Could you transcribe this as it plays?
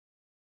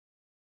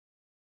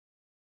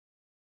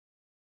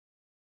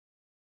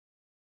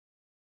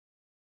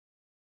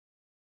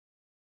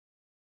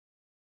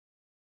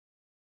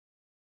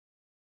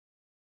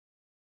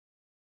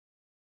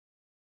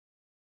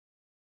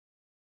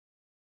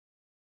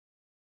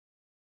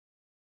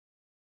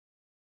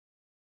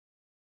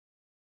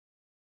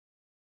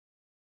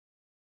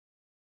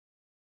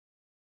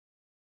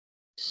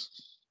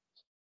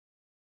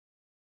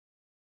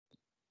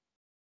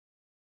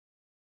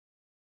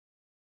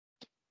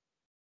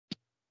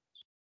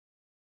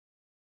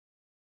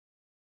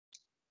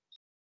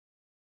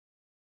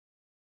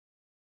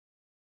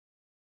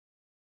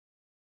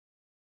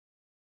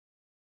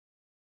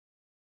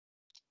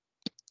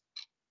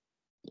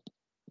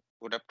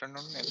Good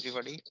afternoon,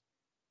 everybody.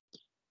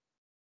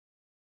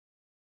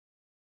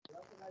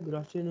 Good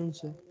afternoon,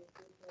 sir.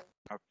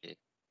 Okay,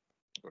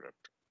 good afternoon.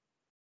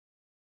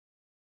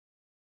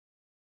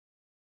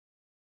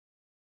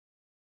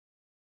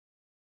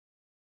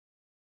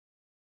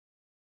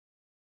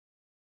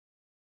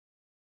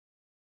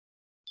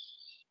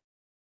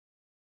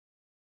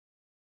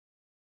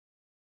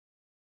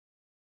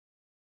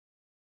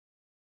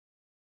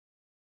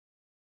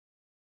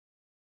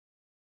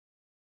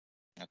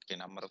 Okay,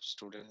 number of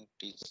student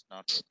is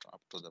not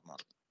up to the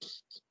mark.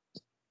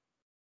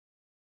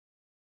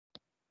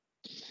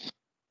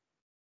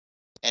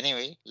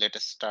 Anyway, let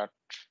us start.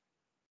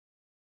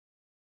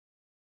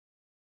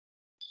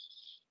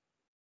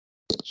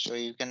 So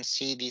you can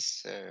see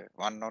this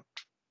one note.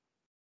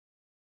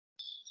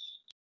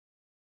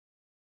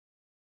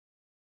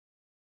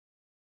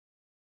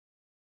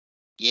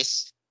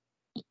 Yes.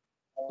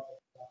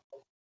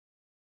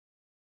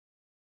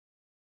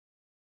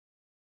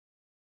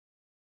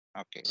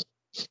 Okay.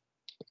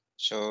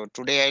 So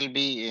today I'll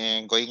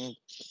be going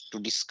to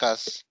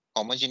discuss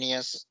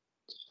homogeneous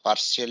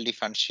partial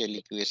differential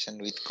equation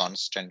with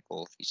constant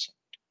coefficient.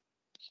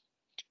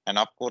 And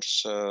of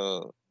course,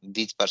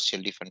 this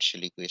partial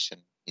differential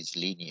equation is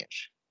linear.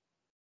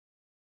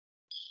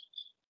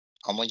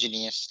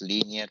 Homogeneous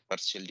linear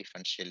partial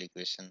differential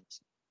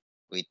equations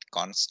with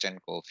constant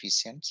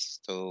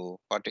coefficients. So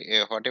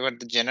whatever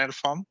the general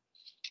form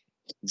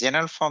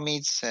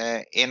is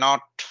a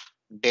naught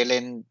del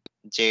n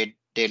z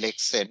del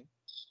xn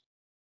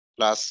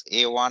plus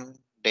a1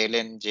 del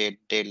n z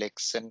del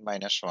xn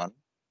minus 1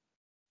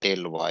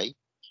 del y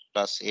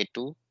plus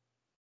a2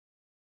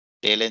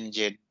 del n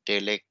z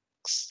del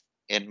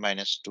xn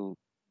minus 2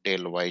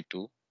 del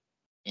y2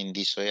 in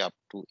this way up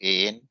to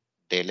an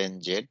del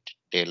n z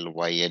del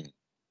yn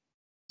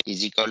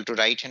is equal to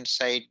right hand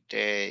side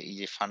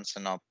is a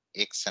function of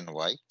x and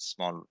y,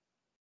 small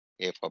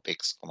f of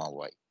x comma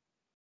y.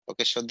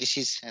 Okay, so this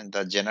is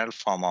the general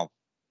form of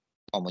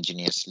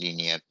homogeneous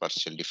linear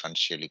partial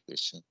differential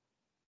equation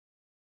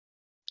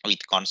with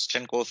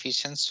constant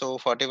coefficients. So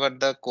whatever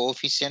the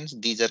coefficients,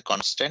 these are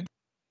constant,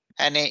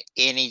 and n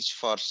is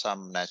for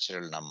some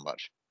natural number,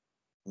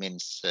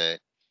 means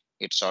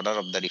its order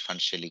of the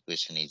differential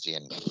equation is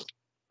n.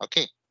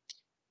 Okay.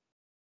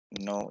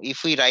 Now,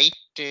 if we write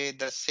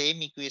the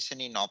same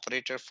equation in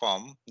operator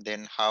form,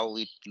 then how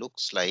it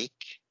looks like?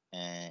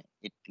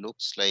 It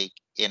looks like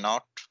a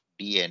naught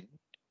dn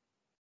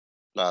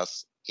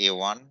plus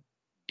a1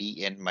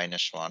 dn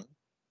minus 1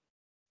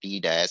 d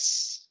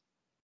dash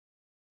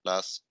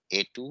plus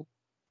a2.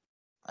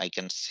 I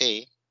can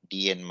say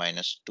dn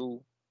minus 2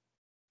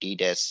 d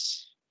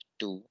dash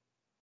 2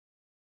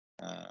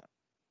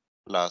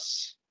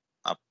 plus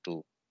up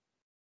to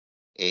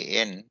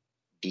an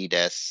d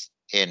dash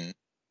n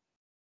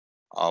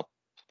of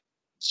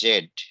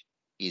z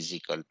is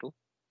equal to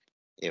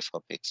f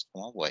of x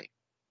comma y.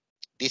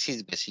 This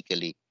is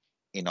basically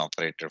in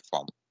operator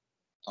form.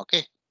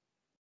 Okay.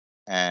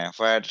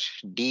 Where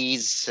d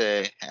is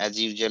as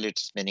usual,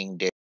 it's meaning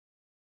del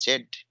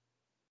z,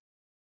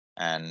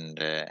 and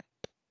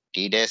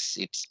d dash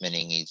its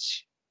meaning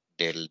is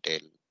del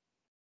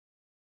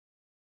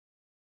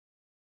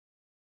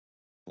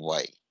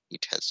y.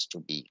 It has to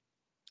be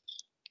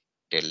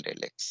del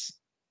x.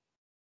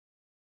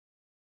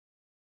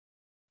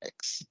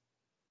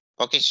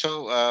 Okay,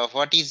 so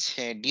what is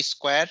d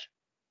square?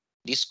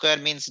 D square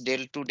means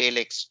del 2 del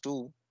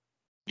x2.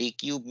 D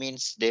cube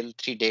means del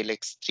 3 del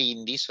x3.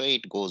 In this way,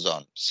 it goes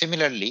on.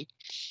 Similarly,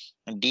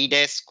 d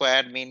dash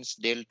square means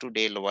del 2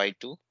 del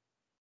y2,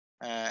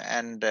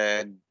 and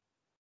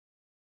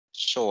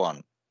so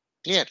on.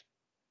 Clear?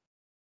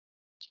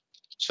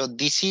 So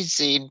this is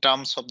in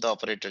terms of the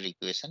operator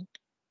equation.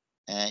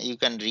 You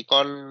can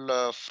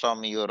recall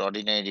from your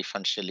ordinary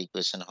differential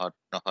equation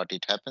what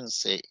it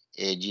happens.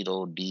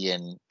 A0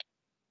 dn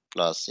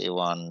plus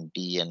a1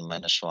 dn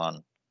minus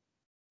 1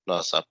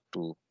 plus up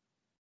to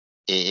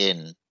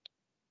an.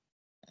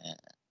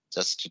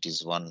 Just it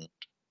is 1,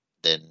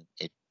 then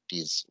it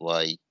is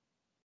y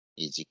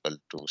is equal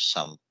to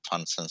some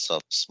functions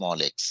of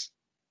small x.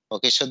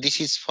 Okay, so this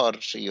is for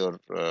your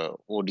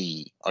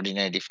ODE,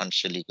 ordinary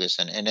differential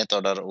equation, nth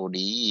order ODE.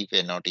 If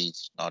a naught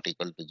is not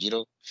equal to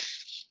 0,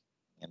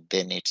 and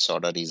then its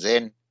order is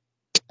n,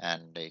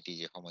 and it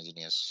is a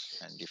homogeneous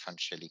and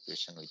differential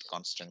equation with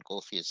constant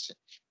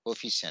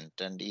coefficient.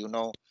 And you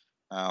know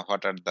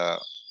what are the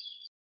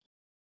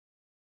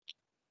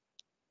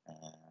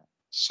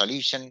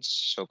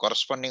solutions. So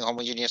corresponding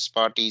homogeneous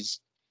part is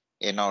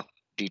a naught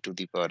d to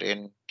the power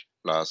n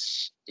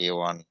plus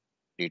a1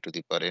 d to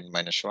the power n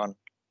minus 1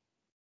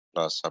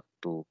 plus up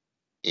to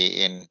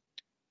an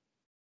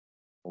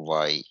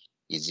y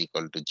is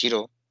equal to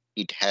 0.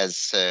 It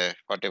has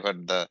whatever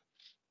the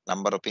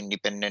number of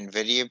independent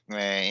variable,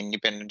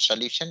 independent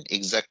solution,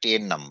 exact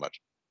n number,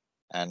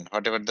 and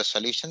whatever the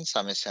solution,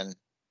 summation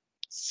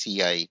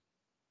ci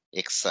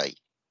xi.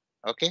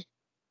 Okay,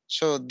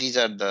 so these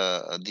are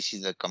the this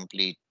is a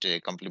complete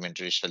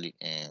complementary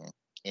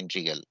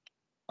integral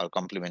or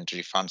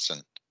complementary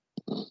function.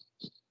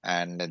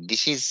 And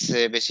this is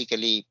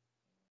basically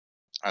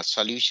a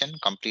solution,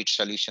 complete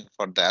solution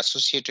for the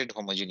associated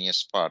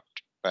homogeneous part,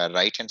 where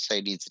right hand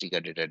side is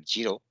regarded as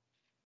 0.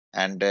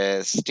 And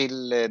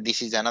still,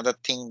 this is another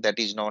thing that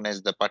is known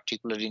as the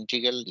particular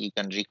integral. You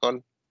can recall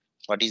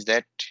what is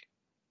that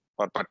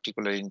for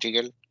particular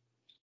integral?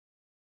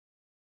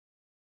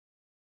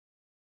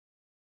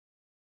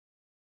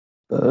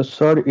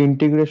 Sir,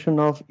 integration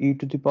of e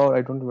to the power,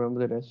 I don't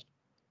remember the rest.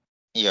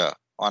 Yeah,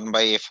 1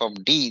 by f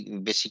of d.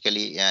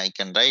 Basically, I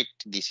can write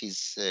this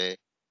is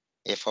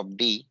f of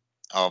d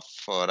of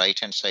right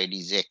hand side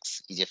is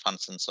x, is a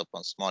function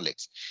of small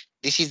x.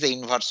 This is the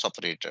inverse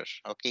operator.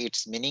 Okay,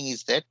 its meaning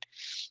is that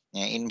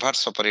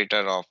inverse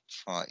operator of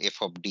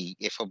f of d.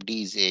 F of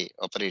d is a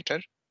operator.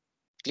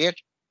 Clear?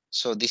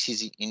 So this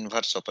is the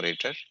inverse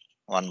operator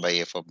 1 by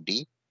f of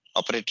d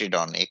operated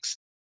on x,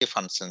 a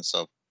functions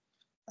of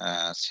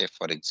say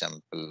for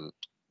example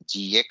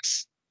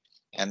gx,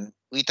 and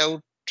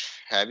without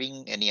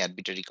having any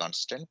arbitrary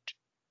constant,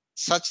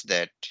 such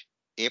that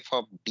f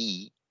of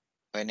d,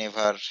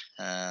 whenever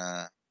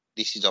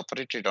this is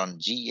operated on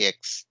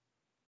gx,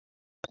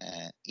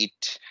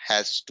 it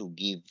has to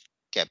give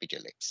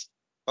capital X.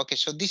 Okay,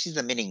 so this is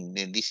the meaning.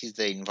 This is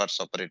the inverse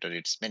operator.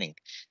 Its meaning.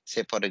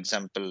 Say for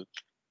example,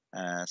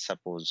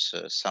 suppose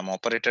some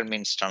operator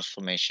means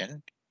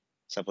transformation.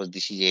 Suppose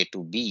this is A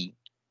to B,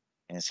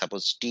 and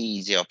suppose T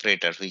is a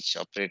operator which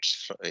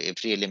operates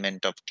every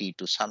element of T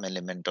to some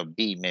element of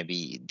B.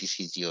 Maybe this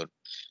is your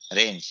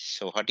range.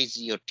 So what is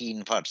your T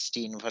inverse?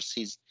 T inverse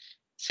is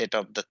set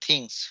of the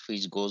things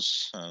which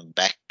goes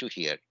back to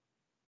here,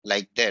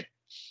 like that.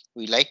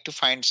 We like to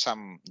find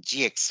some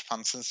gx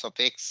functions of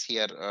x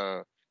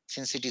here.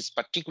 Since it is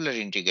particular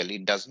integral,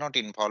 it does not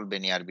involve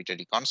any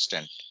arbitrary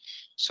constant.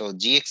 So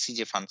gx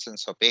is a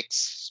functions of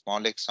x,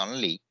 small x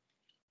only,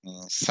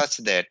 such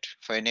that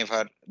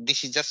whenever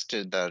this is just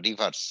the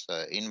reverse,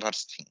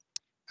 inverse thing.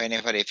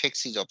 Whenever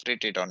fx is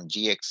operated on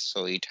gx,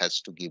 so it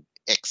has to give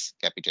x,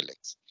 capital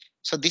X.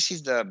 So this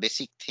is the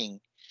basic thing.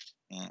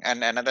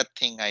 And another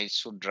thing, I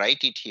should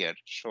write it here.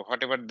 So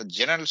whatever the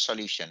general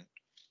solution,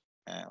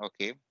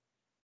 okay,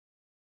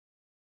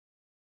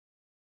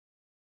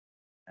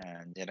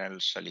 and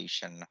general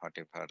solution,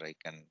 whatever I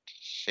can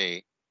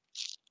say,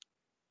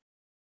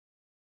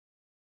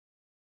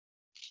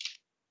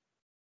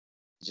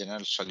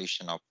 general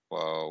solution of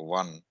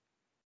one,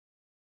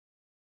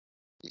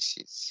 this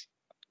is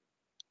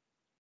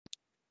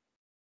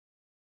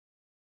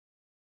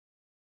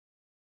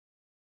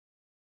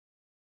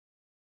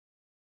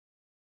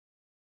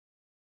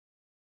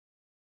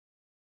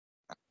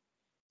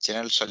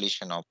general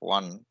solution of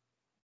one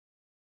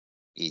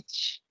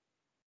is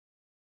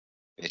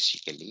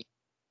basically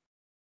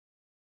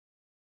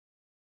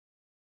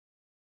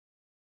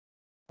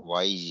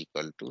y is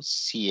equal to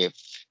cf.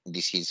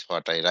 This is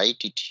what I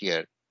write it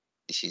here.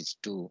 This is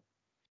 2,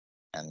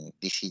 and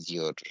this is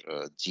your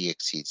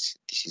gx is,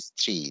 this is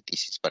 3.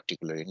 This is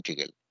particular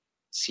integral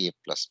cf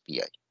plus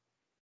pi.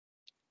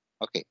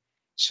 Okay,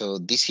 so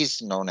this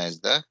is known as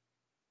the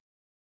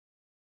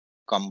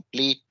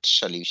complete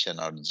solution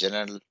or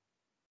general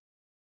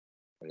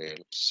real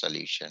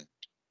solution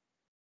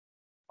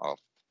of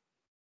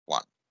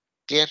one.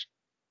 Clear?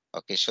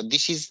 Okay, so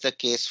this is the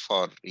case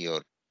for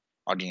your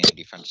ordinary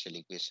differential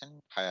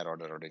equation, higher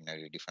order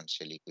ordinary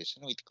differential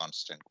equation with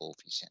constant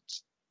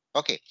coefficients.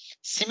 Okay,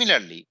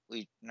 similarly,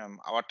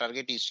 our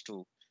target is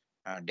to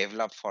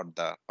develop for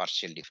the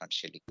partial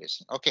differential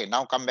equation. Okay,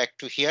 now come back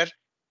to here.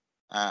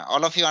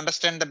 All of you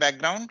understand the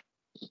background?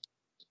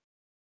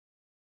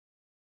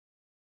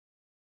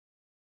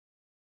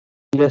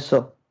 Yes,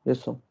 sir.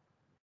 Yes, sir.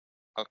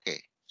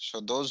 Okay, so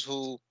those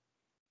who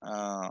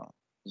uh,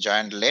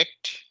 joined late,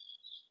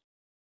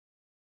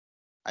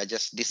 I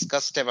just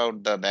discussed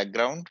about the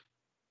background.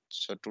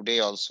 So today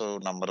also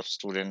number of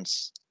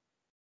students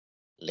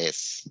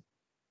less.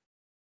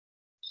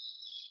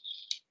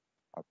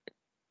 Okay.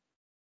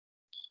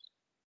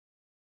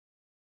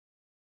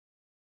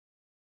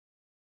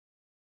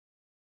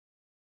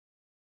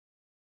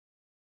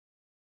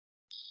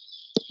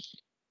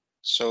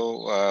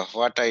 So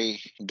what I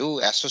do,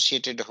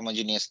 associated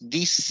homogeneous,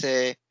 this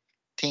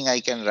thing I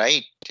can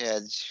write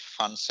as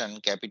function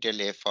capital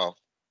F of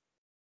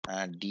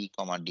d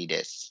comma d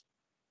dash.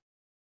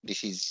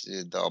 This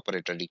is the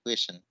operator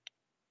equation.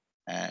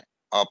 Uh,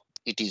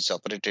 it is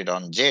operated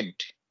on z.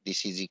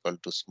 This is equal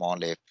to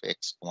small f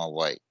x comma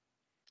y.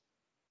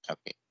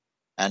 Okay.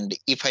 And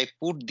if I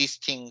put this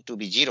thing to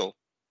be 0,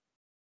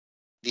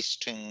 this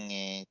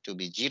thing to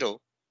be 0,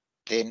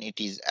 then it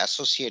is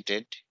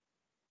associated,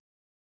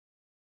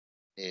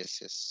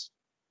 is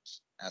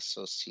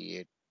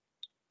associated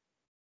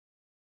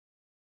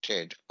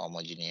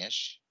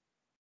homogeneous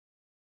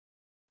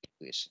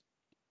equation.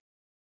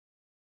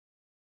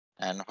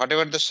 And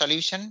whatever the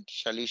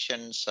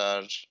solutions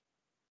are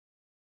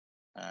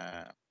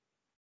uh,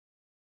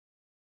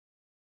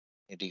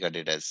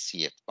 regarded as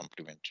CF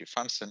complementary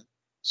function.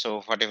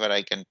 So whatever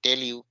I can tell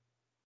you,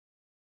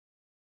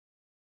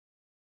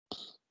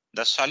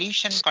 the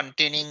solution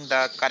containing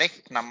the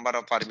correct number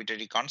of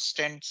arbitrary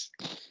constants,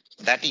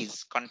 that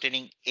is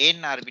containing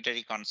n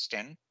arbitrary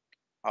constant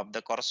of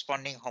the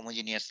corresponding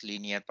homogeneous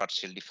linear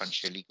partial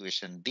differential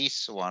equation.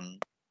 This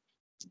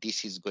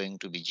is going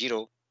to be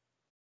 0.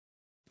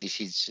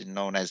 This is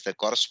known as the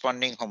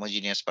corresponding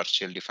homogeneous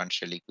partial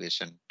differential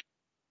equation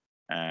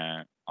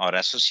or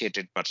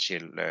associated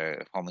partial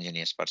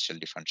homogeneous partial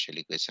differential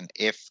equation.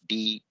 F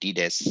d d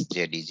dash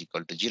z is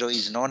equal to 0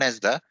 is known as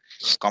the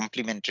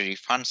complementary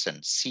function,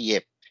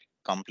 CF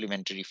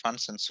complementary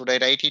function. Should I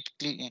write it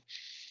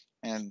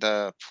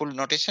the full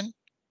notation?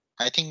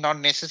 I think not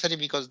necessary,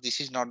 because this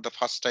is not the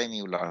first time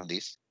you learn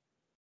this.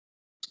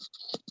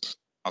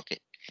 Okay,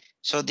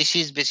 so this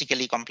is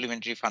basically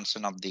complementary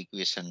function of the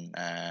equation.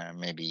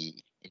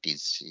 Maybe it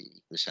is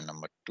equation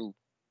number 2.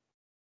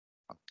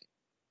 Okay.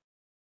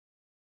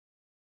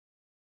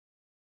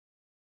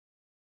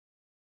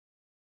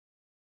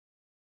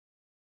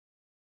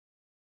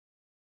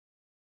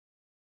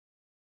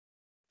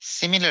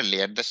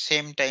 Similarly, at the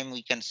same time,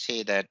 we can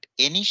say that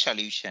any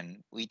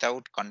solution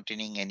without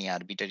containing any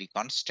arbitrary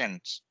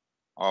constants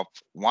of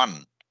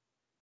one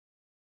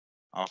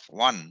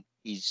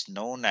is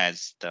known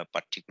as the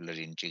particular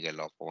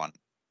integral of 1.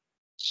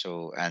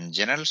 So, and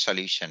general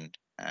solution,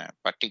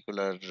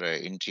 particular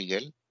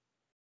integral,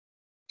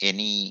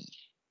 any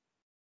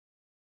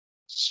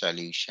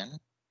solution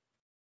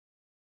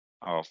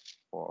of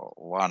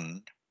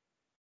 1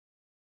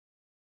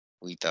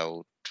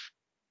 without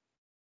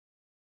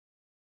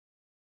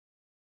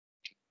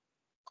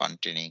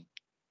containing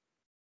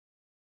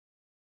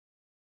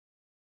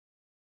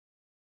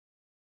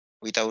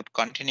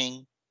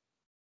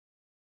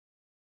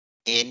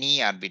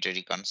any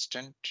arbitrary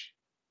constant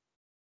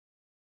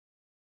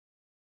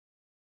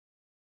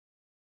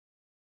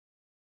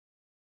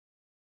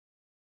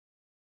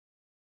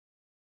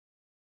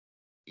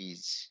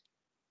is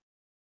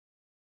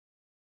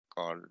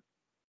called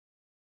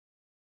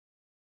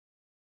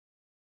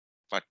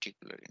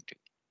particular integral.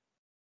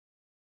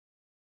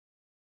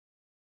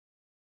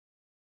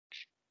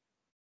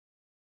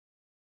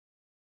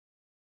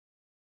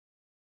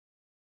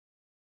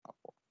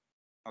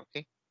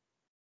 Okay,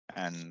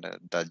 and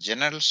the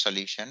general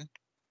solution,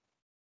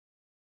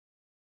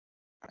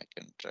 I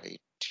can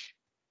write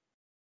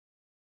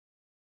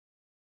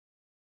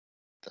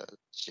the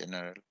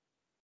general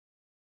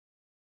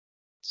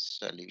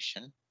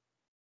solution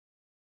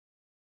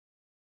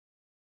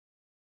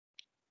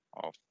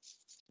of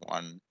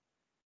 1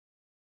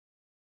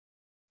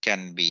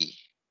 can be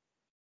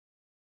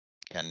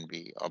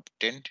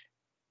obtained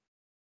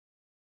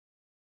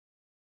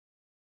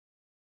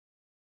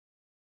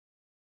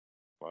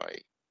by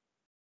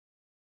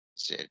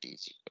z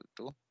is equal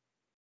to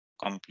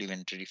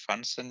complementary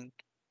function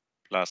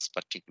plus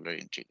particular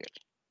integral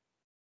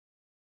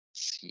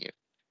CF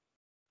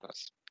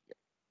plus P.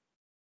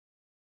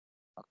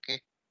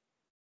 Okay.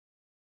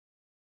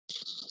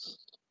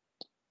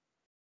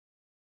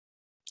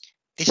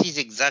 This is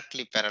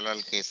exactly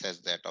parallel case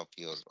as that of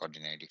your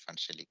ordinary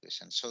differential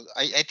equation. So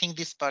I think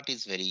this part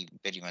is very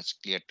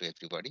much clear to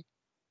everybody.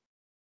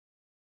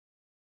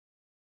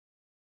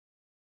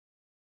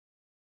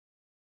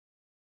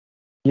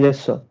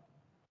 Yes, sir.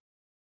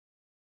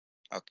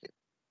 Okay.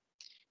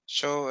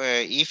 So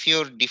if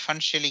your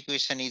differential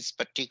equation is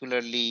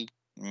particularly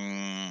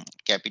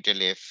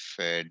capital F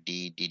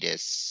d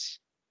dash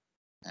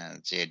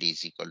z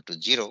is equal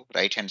to 0,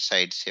 right hand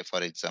side, say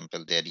for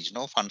example, there is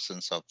no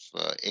functions of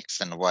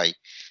x and y,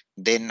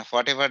 then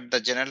whatever the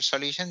general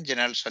solution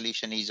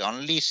is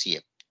only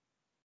CF.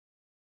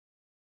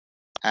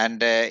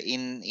 And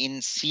in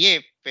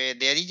CF,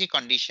 there is a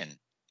condition.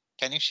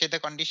 Can you say the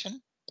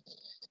condition?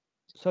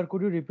 Sir,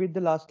 could you repeat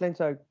the last line?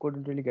 Sir, I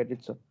couldn't really get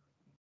it, sir.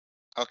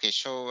 Okay,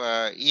 so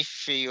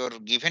if your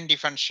given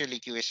differential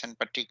equation,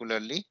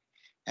 particularly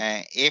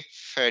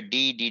f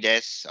d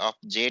dash of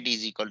z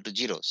is equal to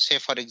 0, say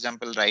for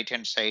example, right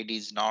hand side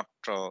is not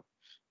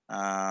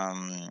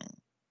um,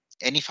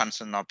 any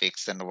function of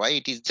x and y,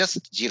 it is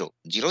just 0.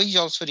 0 is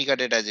also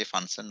regarded as a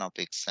function of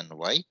x and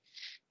y,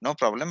 no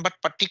problem, but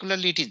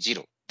particularly it is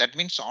 0. That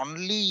means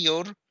only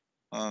your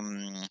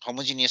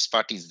homogeneous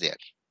part is there.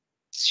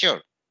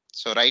 Sure.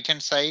 So right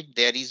hand side,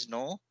 there is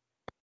no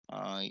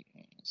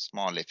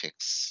small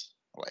fx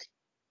y.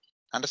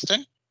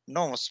 Understand?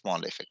 No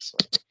small fx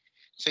y.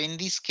 So in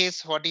this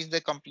case, what is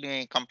the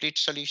complete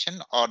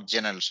solution or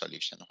general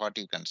solution? What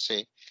you can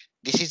say,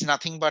 this is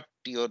nothing but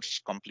your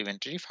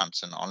complementary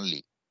function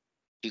only,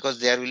 because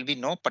there will be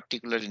no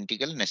particular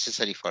integral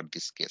necessary for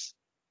this case.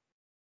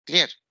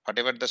 Clear?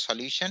 Whatever the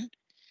solution,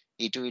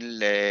 it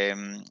will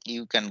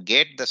you can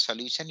get the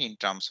solution in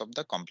terms of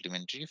the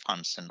complementary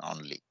function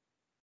only.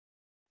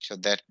 So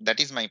that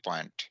is my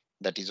point.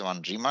 That is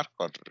one remark,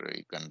 or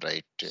you can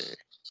write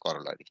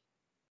corollary.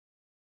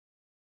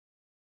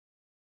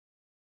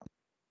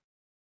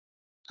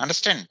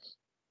 Understand?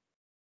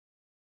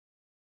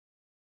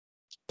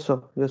 Yes,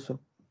 sir. Yes, sir.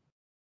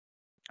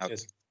 Okay.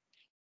 Yes.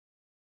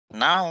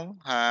 Now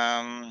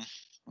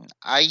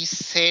I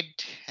said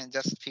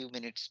just few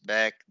minutes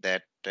back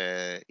that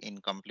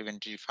in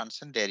complementary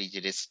function there is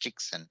a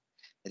restriction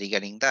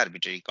regarding the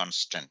arbitrary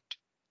constant.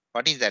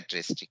 What is that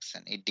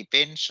restriction? It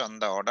depends on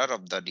the order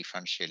of the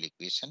differential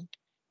equation.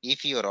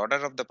 If your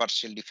order of the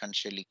partial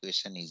differential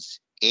equation is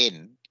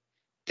n,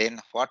 then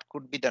what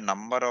could be the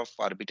number of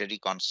arbitrary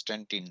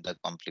constant in the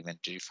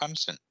complementary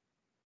function?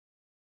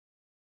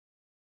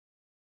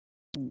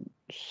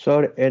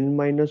 Sir, n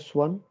minus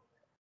 1.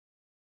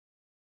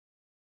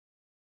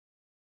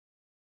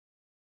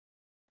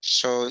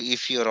 So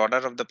if your order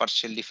of the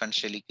partial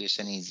differential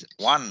equation is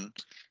 1,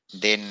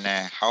 then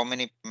how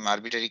many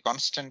arbitrary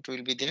constant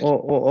will be there?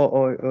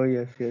 Oh,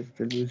 yes, yes.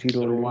 There will be 0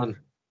 Zero only. one.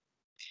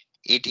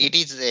 It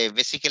is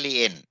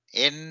basically n.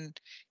 N,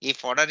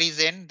 if order is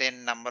n,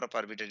 then number of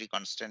arbitrary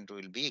constant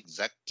will be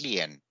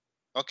exactly n.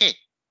 Okay.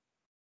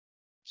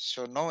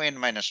 So no n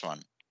minus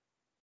 1.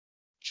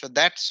 So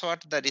that's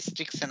what the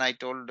restriction I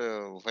told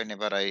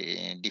whenever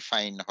I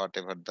define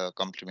whatever the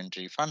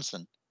complementary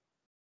function.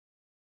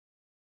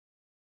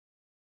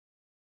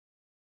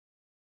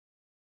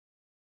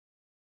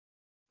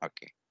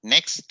 Okay.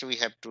 Next, we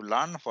have to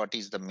learn what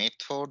is the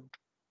method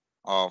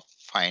of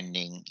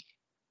finding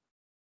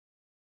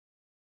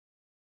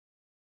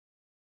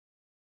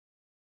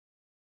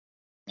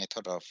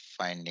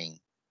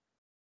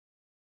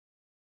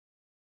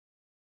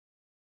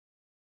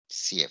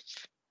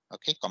CF.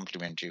 Okay,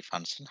 complementary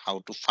function.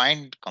 How to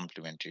find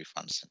complementary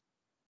function.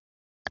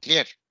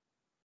 Clear?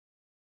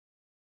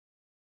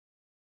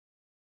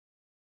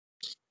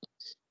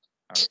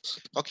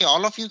 Okay,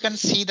 all of you can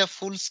see the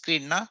full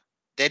screen now.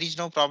 There is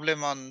no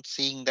problem on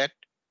seeing that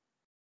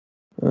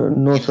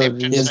No, in sir.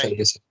 left hand Yes, Remain. sir. side.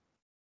 Yes, sir.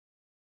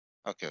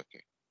 Okay,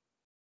 okay.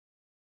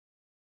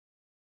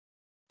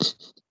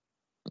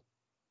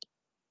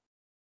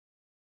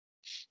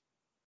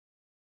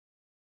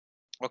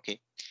 Okay.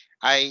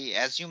 I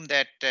assume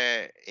that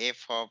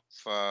f of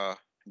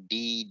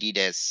d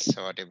dash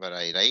whatever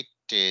I write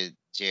z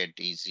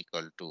is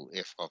equal to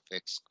f of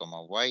x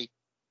comma y.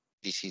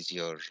 This is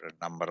your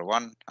number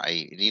 1.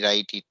 I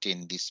rewrite it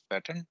in this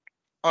pattern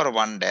or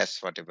 1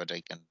 dash whatever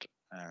I can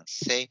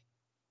say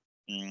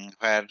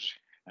where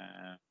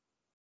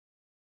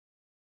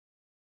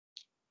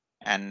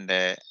and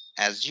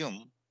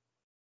assume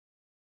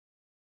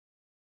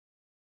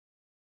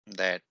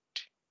that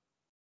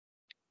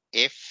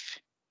f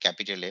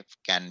capital F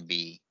can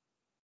be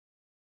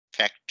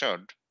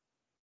factored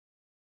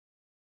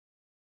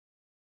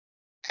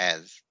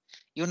as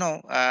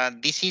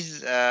this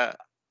is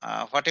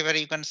whatever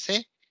you can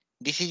say,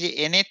 this is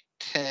a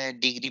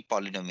nth degree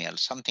polynomial,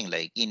 something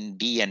like in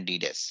d and d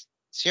dash.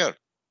 Sure.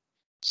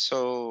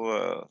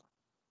 So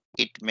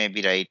it may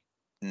be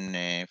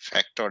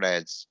factored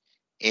as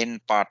n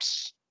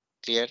parts.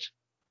 Clear?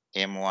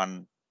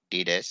 M1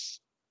 d dash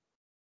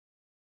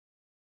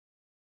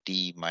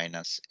d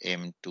minus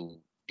M2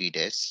 d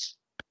dash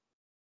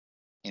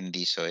in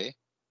this way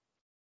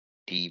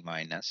d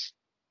minus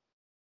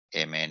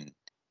Mn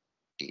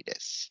d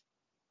dash.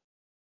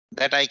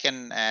 That I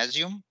can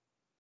assume.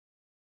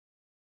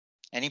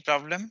 Any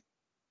problem?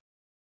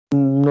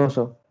 No,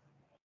 sir.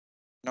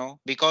 No,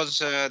 because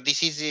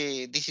this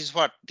is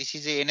what? This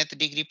is a nth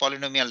degree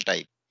polynomial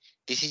type.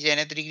 This is a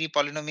nth degree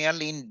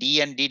polynomial in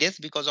d and d dash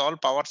because all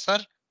powers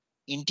are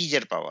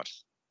integer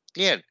powers.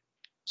 Clear?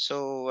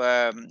 So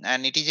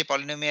and it is a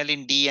polynomial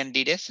in d and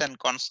d dash, and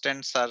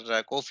constants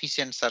are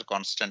coefficients are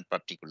constant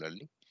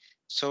particularly.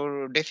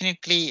 So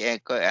definitely,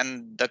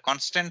 and the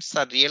constants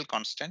are real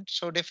constants.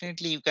 So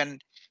definitely you can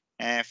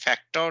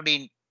factor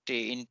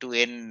into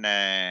n.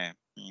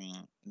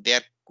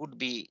 There could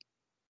be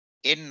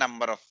n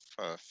number of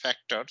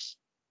factors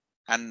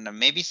and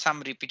maybe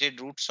some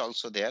repeated roots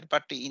also there,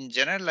 but in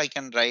general I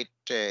can write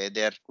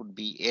there could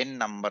be n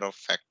number of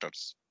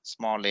factors,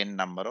 small n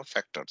number of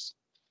factors,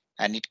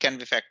 and it can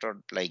be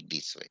factored like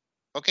this way.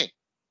 Okay.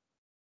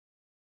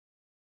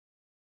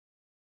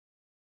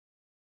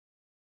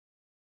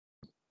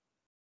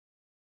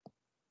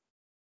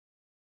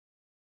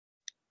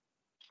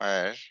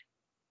 Where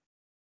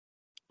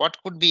what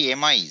could be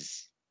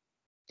MIs?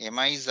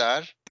 MIs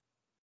are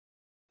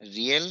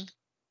real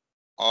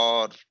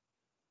or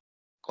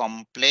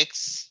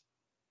complex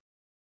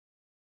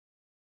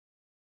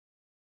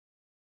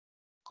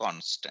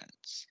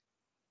constants.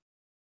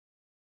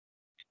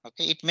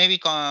 Okay, it may be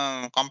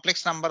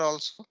complex number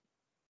also,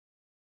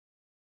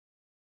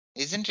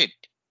 isn't it?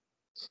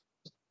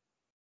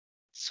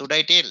 Should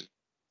I tell?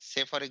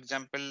 Say for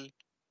example,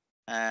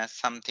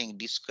 something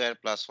d square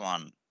plus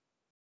 1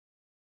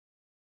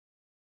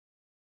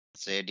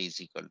 z is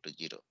equal to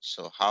 0.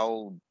 So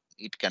how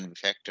it can be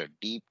factored?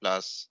 D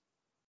plus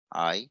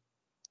I,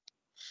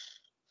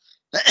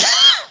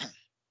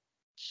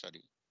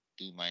 sorry,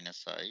 d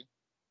minus I,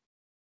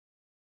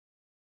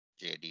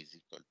 z is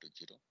equal to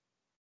 0.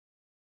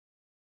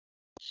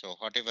 So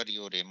whatever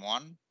your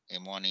M1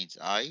 is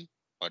I,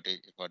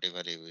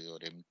 whatever your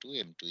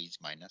M2 is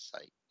minus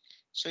I.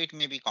 So it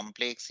may be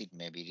complex, it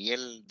may be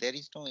real, there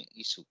is no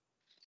issue.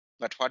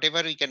 But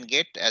whatever we can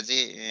get as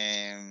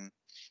a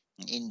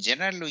In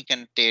general, we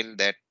can tell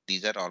that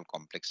these are all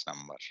complex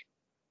number.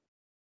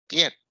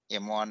 Clear?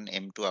 M1,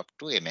 M2 up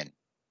to Mn.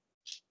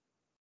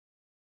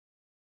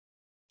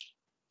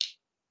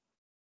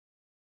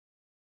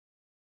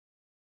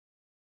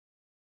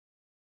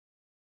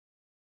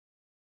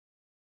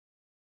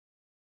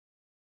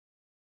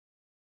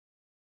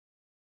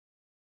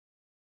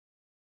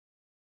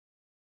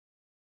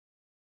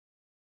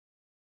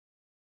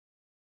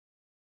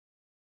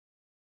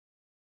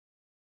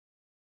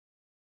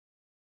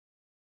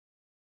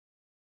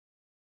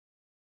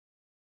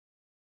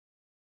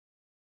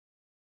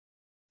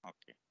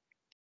 Okay.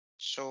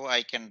 So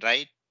I can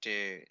write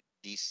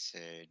this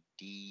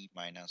d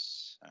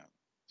minus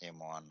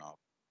M1 of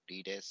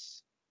d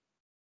dash,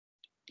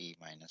 d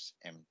minus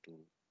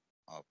M2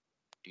 of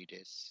d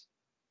dash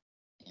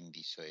in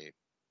this way,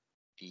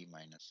 d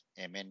minus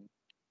Mn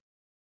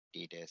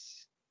d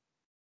dash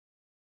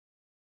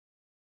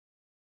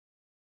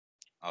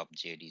of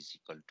z is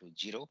equal to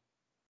 0.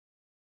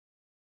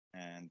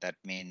 And that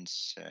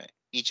means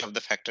each of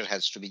the factor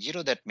has to be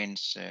 0. That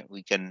means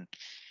we can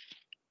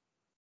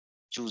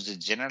choose the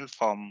general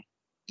form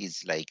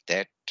is like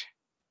that.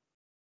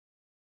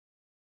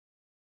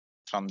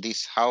 From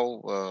this,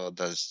 how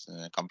the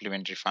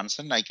complementary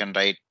function, I can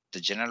write the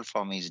general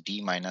form is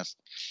d minus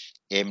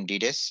m d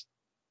dash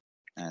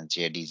and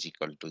z is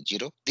equal to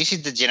 0. This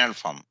is the general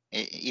form.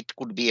 It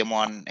could be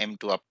m1,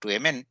 m2 up to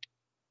mn.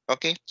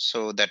 Okay,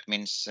 so that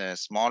means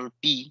small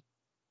p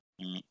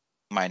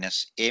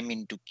minus m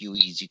into q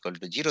is equal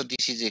to 0.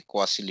 This is a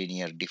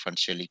quasi-linear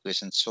differential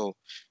equation. So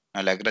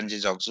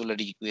Lagrange's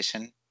auxiliary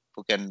equation,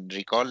 who can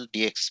recall,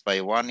 dx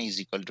by 1 is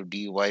equal to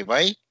dy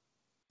by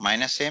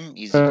minus m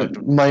is equal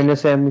to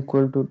Minus m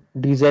equal to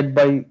dz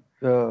by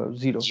 0.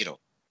 0.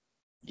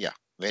 Yeah,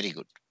 very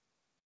good.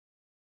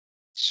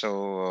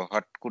 So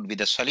what could be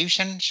the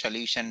solution?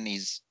 Solution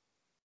is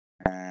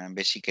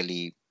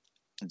basically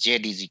z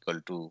is equal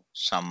to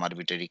some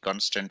arbitrary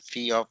constant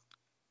phi of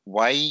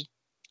y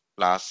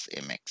plus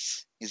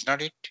mx. Is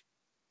not it?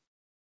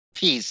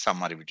 Phi is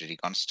some arbitrary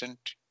constant.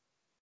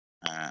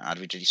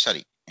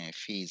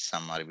 Phi is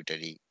some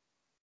arbitrary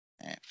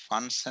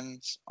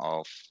functions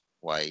of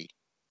y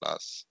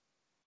plus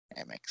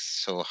mx.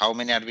 So how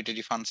many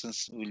arbitrary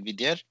functions will be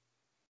there?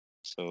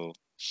 So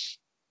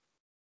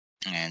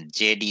and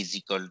z is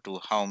equal to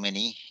how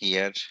many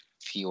here?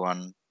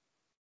 Phi1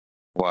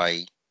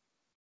 y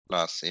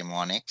plus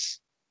m1x.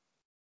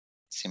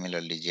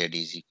 Similarly, z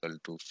is equal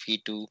to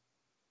phi2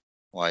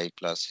 y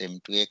plus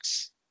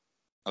m2x.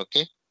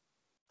 Okay,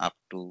 up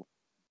to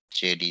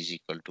z is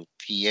equal to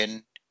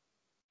pn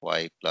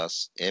y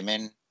plus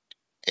mn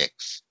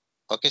x.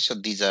 Okay, so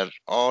these are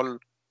all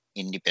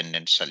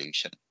independent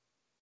solution.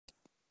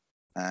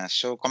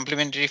 So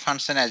complementary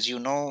function, as you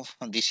know,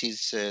 this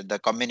is the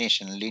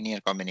combination, linear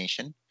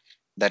combination.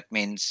 That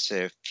means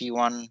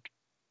phi1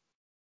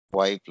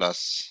 y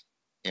plus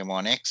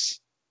m1x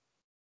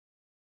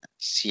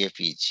cf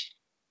is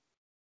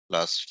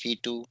plus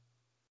phi2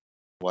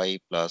 y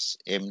plus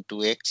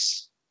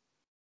m2x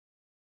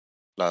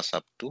plus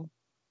up to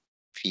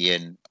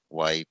pn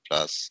y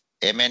plus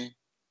mn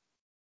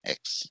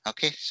x.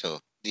 Okay, so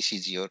this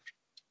is your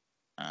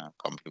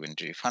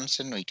complementary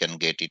function. We can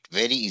get it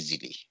very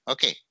easily.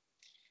 Okay,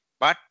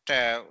 but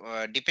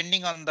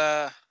depending on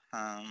the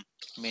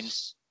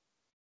means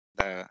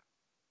the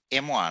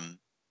m1,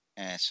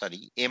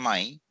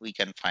 mi, we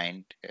can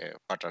find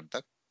what are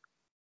the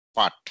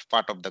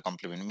part of the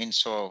complement means.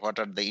 So what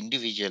are the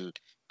individual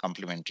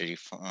complementary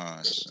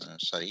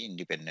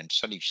independent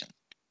solution.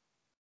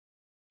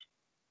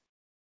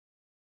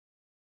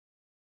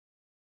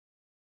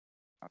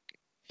 Okay,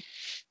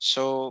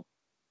 so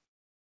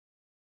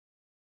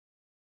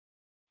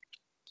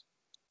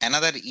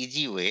another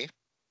easier way,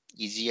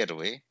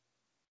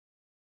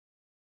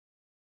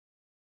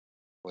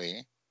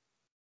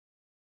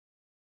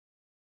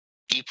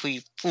 if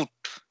we put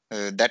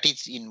that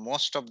is in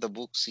most of the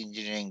books,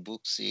 engineering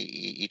books,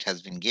 it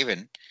has been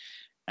given.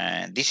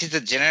 This is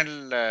the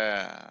general,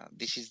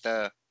 this is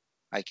the,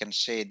 I can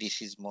say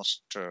this is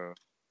most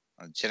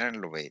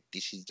general way.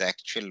 This is the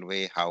actual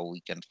way how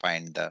we can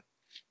find the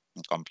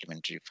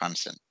complementary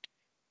function.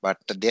 But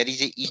there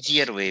is a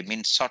easier way,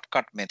 means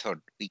shortcut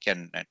method we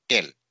can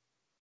tell.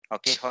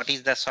 Okay, what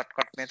is the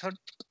shortcut method?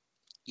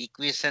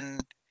 Equation,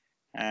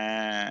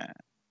 uh,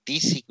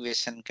 this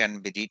equation can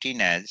be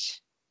written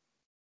as,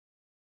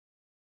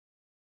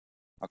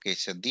 okay,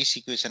 so this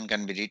equation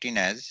can be written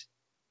as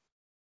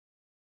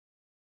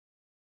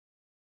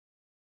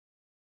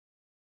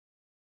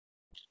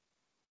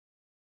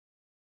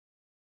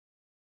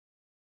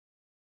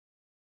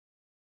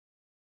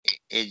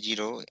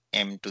a0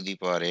 m to the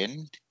power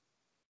n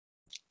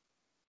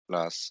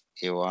plus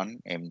a1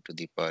 m to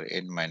the power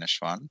n minus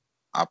 1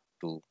 up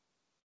to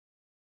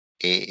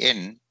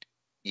an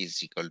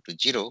is equal to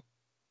 0,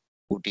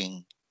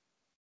 putting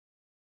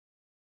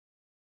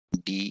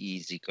d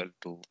is equal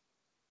to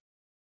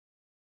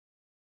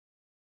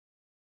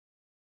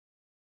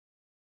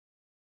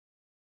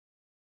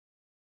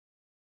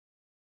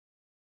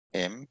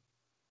m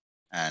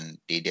and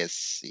d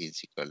dash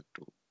is equal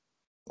to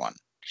 1.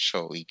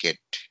 So we get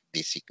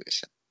this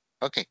equation.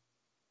 Okay.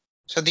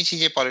 So this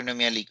is a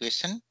polynomial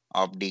equation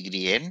of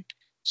degree n.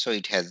 So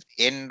it has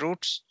n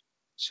roots.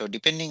 So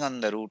depending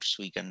on the roots,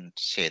 we can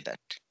say that.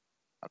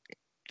 Okay.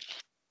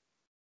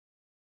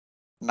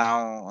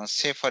 Now,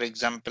 say for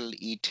example,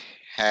 it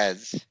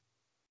has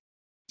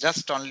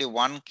just only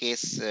one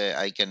case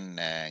I can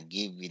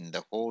give in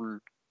the whole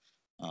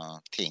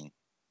thing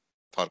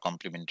for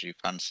complementary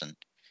function.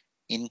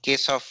 In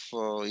case of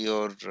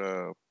your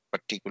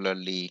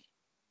particularly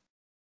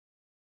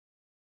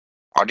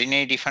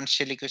ordinary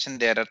differential equation,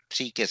 there are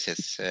three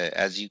cases.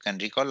 As you can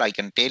recall, I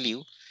can tell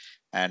you.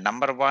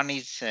 Number one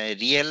is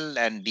real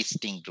and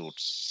distinct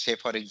roots. Say,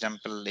 for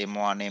example,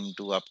 M1,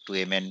 M2 up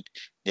to Mn,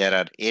 there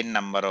are n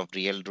number of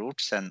real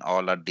roots and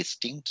all are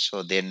distinct.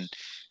 So then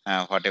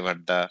whatever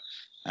the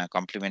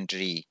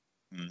complementary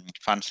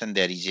function,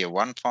 there is a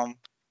one form,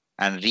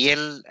 and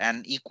real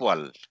and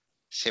equal.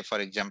 Say, for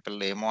example,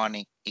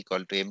 M1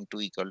 equal to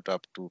M2 equal to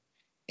up to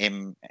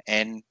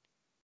Mn.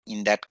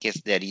 In that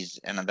case, there is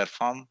another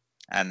form.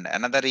 And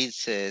another is,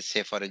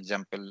 say, for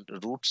example,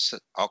 roots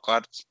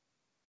occurs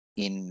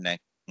in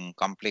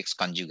complex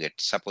conjugate.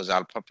 Suppose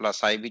alpha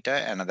plus I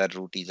beta, another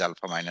root is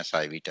alpha minus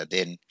I beta.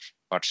 Then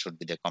what should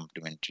be the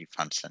complementary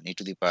function? E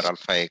to the power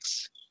alpha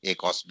x, a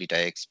cos beta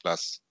x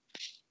plus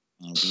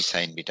b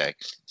sin beta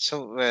x.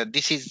 So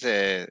this is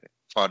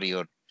for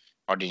your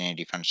ordinary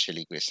differential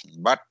equation.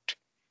 But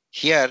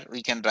here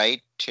we can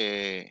write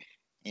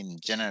in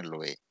general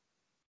way.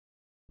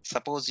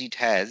 Suppose it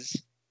has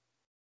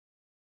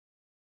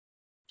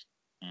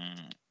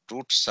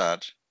roots are,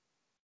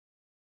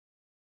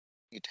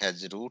 it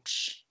has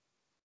roots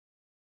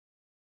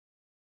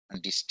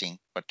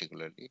distinct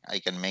particularly. I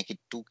can make it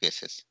two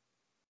cases.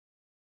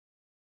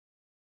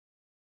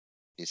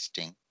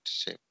 Distinct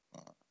shape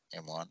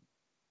M1,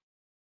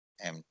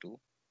 M2,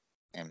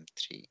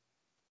 M3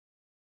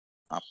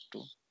 up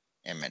to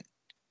Mn.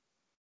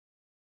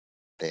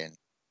 Then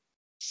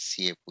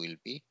CF will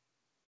be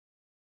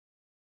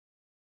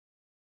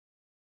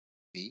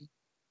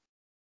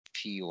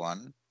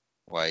Phi1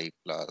 y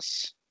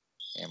plus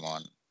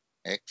M1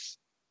 x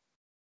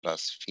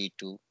plus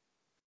Phi2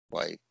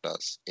 y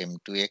plus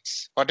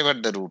M2x, whatever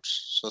the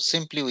roots. So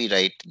simply we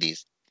write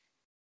this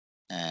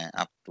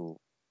up to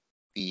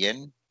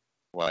Pn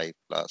y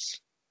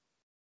plus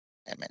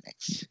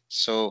Mnx.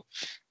 So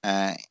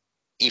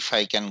if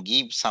I can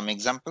give some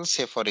examples,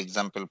 say for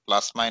example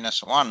plus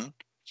minus 1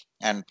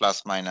 and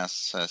plus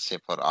minus say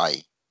for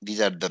I,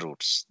 these are the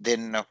roots.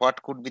 Then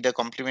what could be the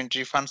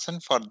complementary function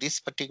for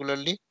this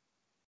particularly?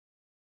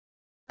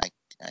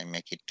 I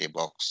make it a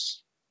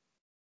box.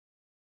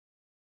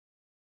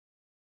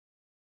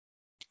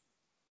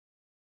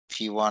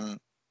 Phi1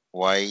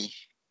 y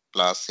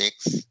plus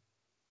x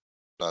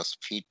plus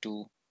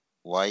Phi2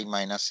 y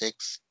minus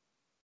x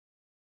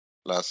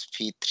plus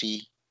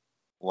Phi3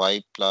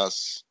 y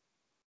plus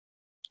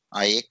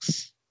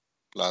ix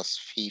plus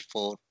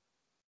Phi4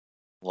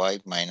 y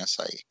minus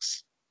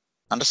ix.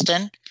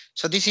 Understand?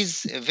 So this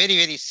is very,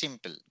 very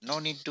simple. No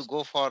need to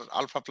go for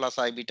alpha plus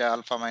I beta,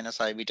 alpha minus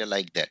I beta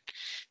like that.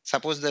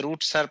 Suppose the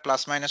roots are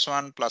plus minus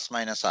 1, plus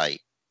minus I.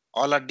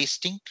 All are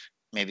distinct,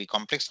 maybe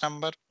complex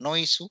number, no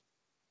issue.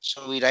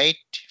 So we write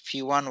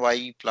phi1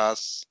 y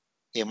plus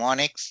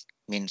m1x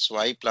means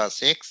y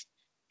plus x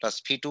plus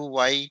phi2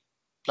 y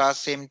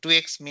plus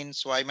m2x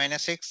means y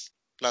minus x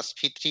plus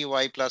phi3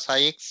 y plus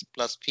ix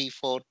plus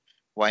phi4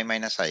 y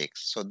minus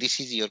ix. So this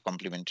is your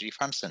complementary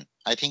function.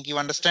 I think you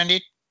understand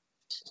it.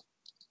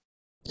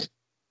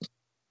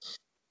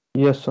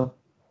 Yes, sir.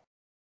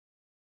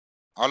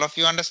 All of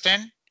you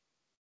understand?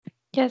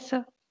 Yes,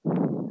 sir.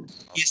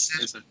 Yes,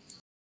 sir.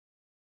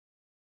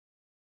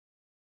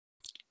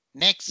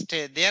 Next,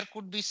 there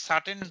could be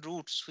certain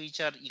roots which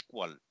are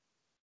equal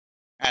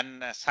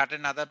and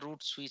certain other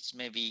roots which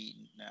may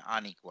be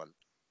unequal.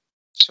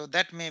 So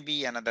that may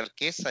be another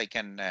case I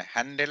can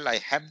handle. I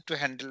have to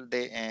handle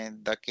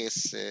the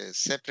case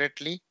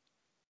separately.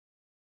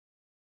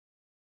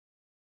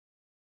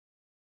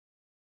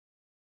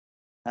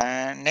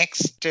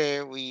 Next,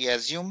 we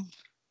assume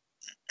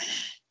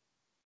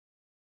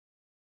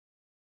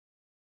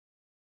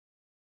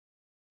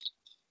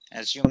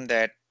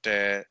that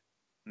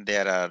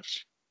there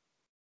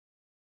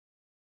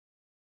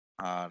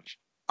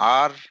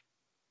are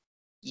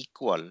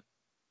equal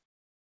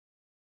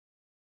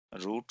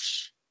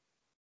roots,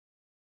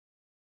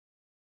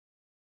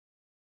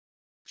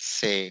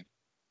 say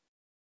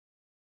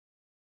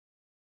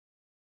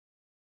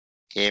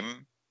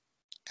m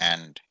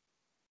and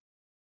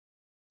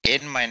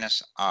n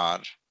minus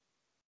r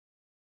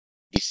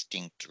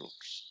distinct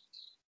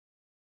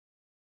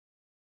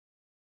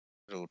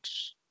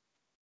roots,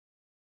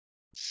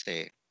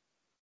 say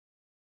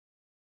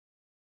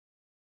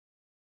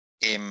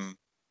m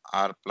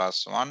r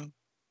plus 1,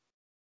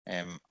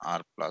 m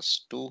r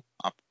plus 2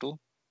 up to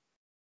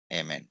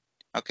mn.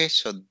 Okay,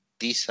 so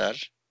these are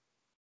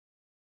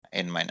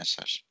n minus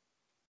r.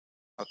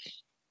 Okay.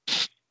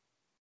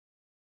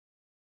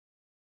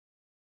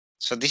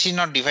 So this is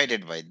not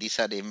divided by, these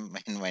are m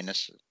n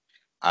minus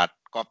r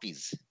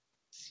copies,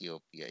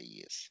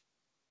 COPIES.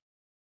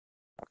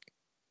 Okay.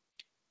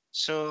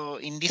 So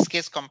in this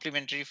case,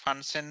 complementary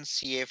function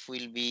CF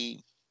will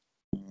be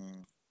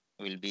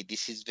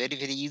this is very,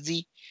 very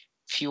easy.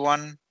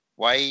 Phi1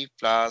 y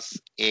plus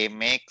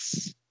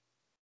mx.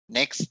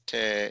 Next,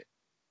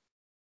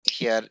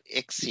 here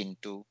x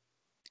into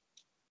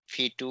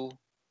phi2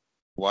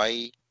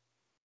 y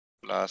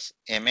plus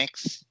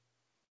mx.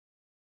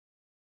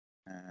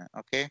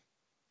 Okay,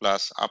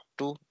 plus up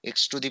to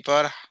x to the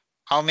power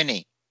how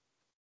many?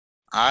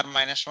 R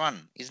minus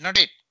 1, is not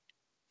it?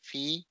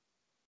 Phi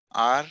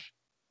r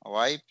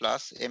y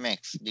plus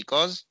mx,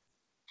 because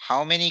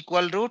how many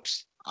equal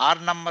roots? R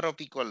number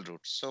of equal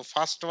roots. So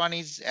first one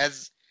is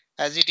as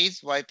it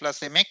is y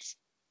plus mx,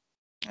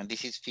 and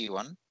this is phi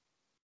 1.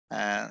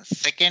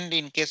 Second,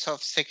 in case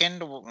of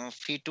second,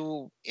 phi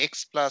 2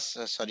 x plus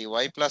sorry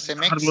y plus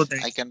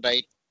mx, I can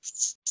write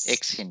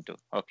x into,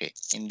 okay,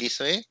 in this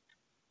way.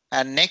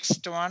 And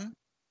next one,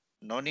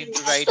 no need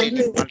to write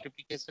any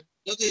multiplication.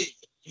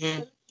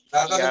 Phi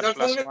r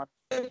plus 1.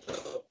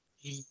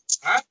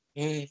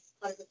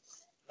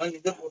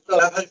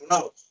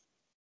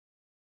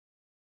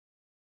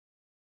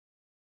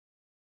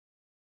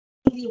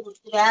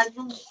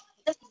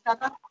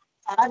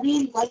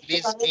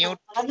 Please mute.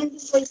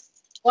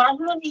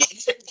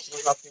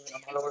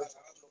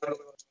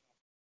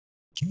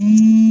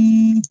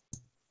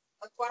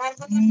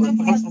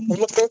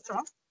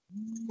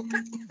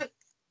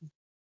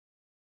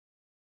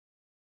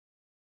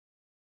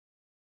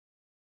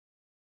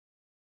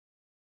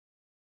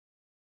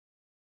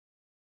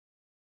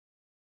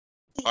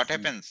 What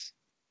happens?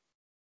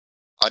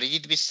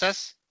 Arijit বিশ্বাস?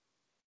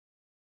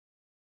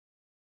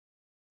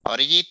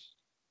 Arijit?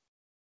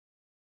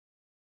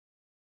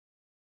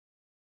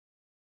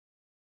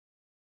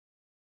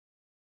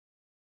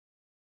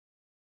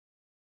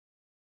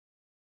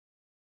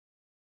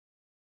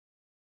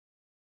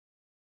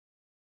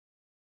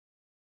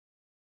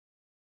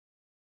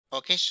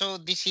 Okay, so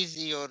this is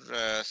your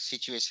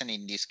situation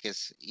in this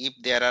case. If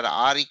there are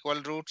r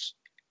equal roots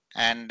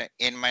and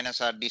n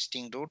minus r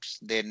distinct roots,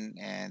 then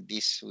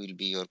this will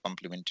be your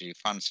complementary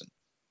function.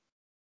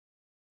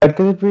 But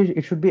can it be,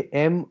 it should be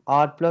m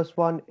r plus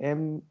 1,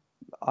 m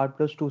r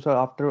plus 2, sir,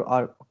 after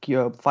r,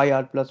 phi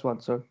r plus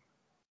 1, sir.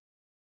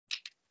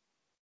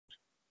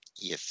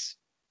 Yes.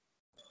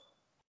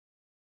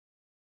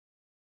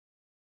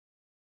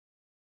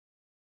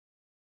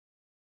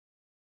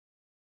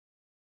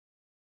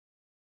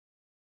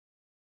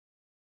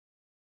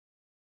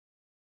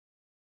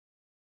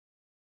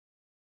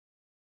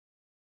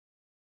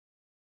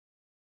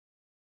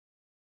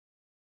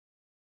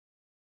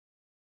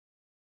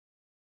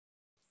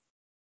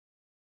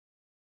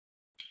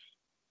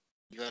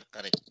 You are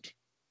correct.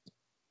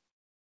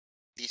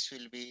 This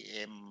will be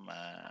m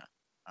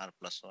r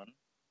plus 1,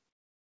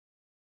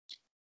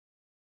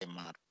 m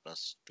r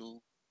plus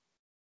 2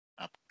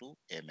 up to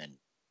mn.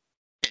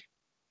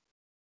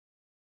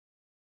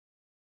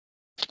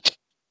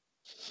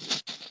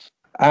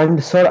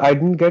 And sir, I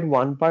didn't get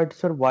one part,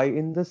 sir. Why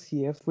in the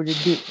CF would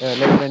it be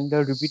like when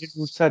the repeated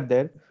roots are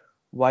there?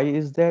 Why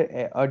is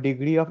there a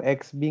degree of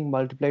x being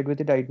multiplied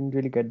with it? I didn't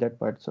really get that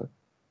part, sir.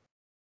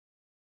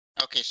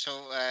 Okay, so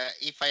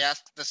if I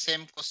ask the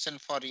same question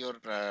for your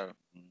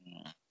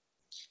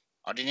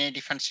ordinary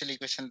differential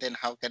equation, then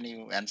how can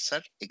you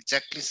answer?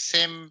 Exactly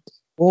same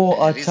Oh,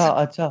 acha, reason.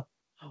 acha.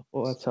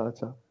 Oh, acha,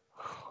 acha.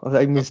 Oh,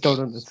 I missed Okay.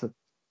 out on that, sir.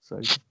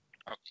 Sorry, sir.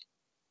 Okay.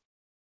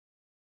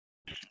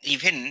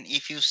 Even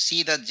if you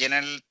see the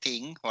general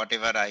thing,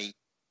 whatever I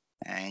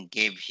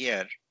gave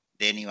here,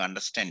 then you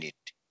understand it.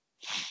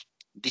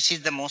 This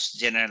is the most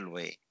general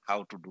way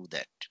how to do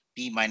that.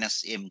 P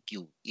minus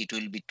MQ, it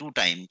will be 2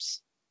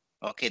 times.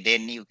 Okay,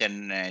 then you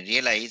can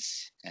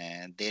realize,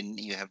 then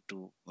you have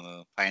to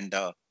find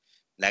the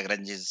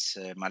Lagrange's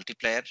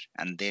multiplier,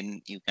 and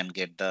then you can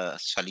get the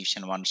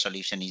solution. One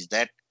solution is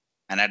that,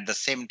 and at the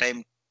same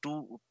time,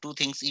 two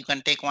things. You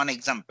can take one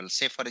example.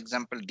 Say, for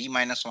example, d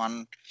minus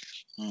 1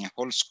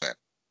 whole square,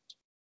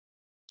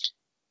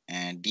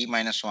 and d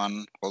minus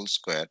 1 whole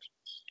square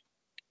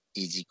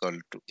is equal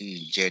to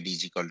z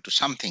is equal to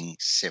something.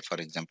 Say, for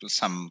example,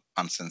 some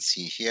function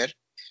c here.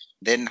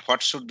 Then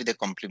what should be the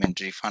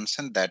complementary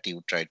function? That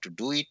you try to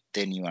do it,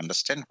 then you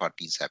understand what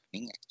is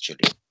happening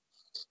actually.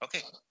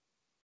 Okay.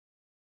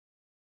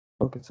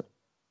 Okay, sir.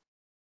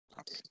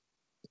 Okay.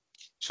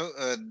 So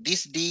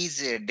this d is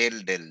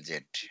del del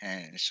z,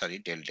 sorry,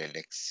 del del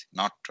x,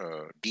 not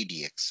d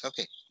dx.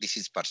 Okay, this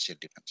is partial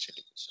differential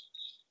equation.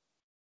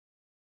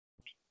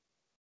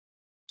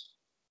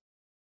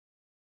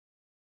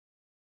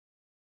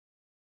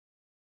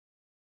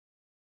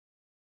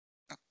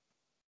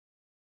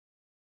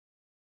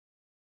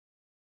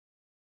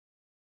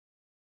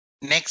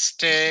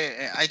 Next,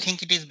 I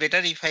think it is better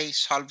if I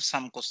solve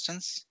some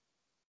questions.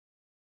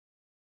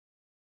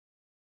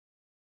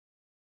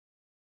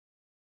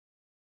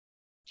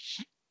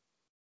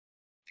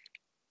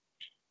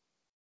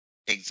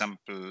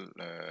 Example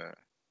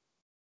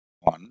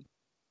 1.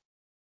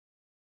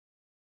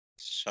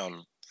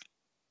 solve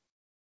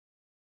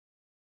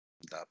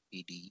the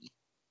PD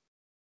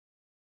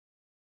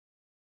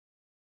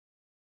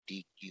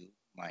dq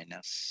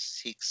minus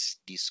 6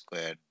 d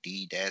square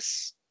d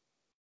dash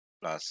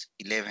plus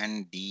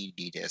 11 d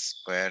dash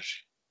square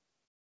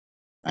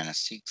minus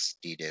 6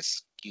 d dash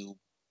cube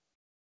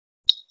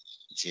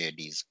z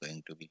is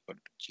going to be equal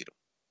to 0.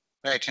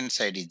 Right hand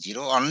side is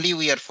 0. Only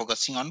we are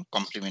focusing on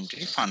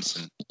complementary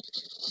function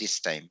this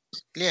time.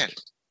 Clear?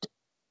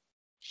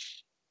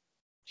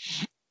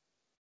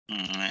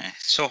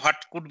 So what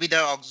could be the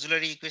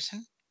auxiliary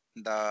equation?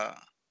 The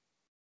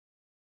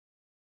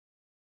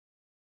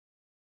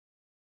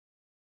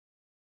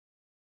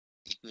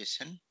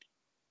equation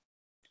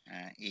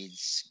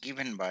is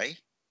given by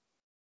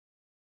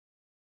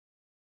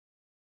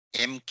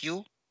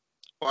mq.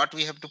 What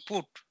we have to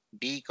put?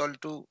 D equal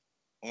to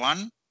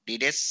 1, d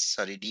dash,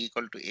 sorry, d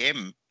equal to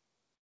m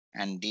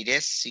and d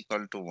dash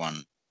equal to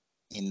 1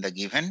 in the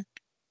given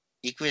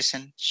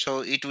equation.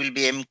 So it will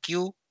be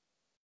mq.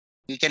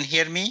 You can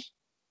hear me?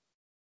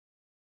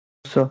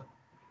 Sir.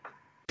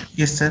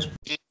 Yes, sir.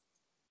 Yes,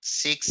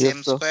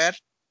 6m sir. square.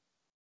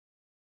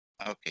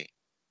 Okay.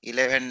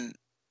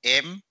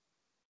 11m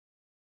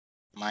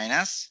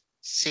minus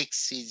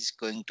 6 is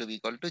going to be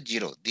equal to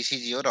 0. This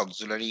is your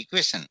auxiliary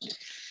equation.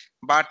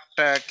 But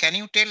can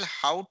you tell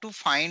how to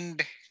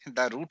find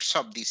the roots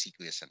of this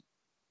equation?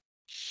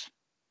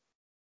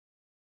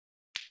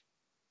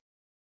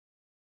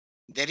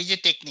 There is a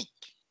technique.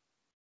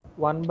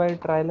 1 by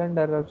trial and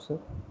error, sir.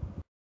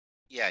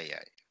 Yeah.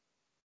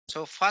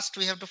 So first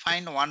we have to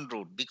find one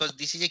root because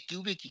this is a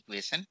cubic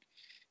equation.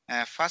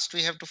 First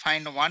we have to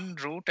find one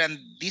root, and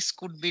this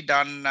could be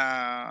done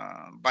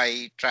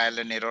by trial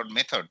and error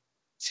method.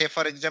 Say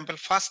for example,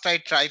 first I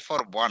try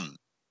for 1,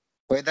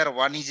 whether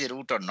 1 is a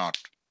root or not.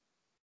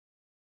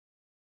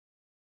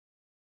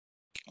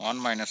 1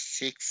 minus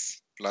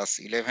 6 plus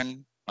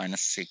 11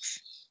 minus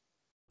 6.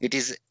 It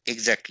is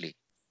exactly,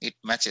 it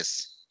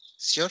matches.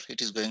 Sure,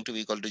 it is going to be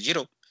equal to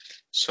 0.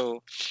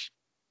 So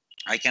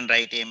I can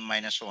write m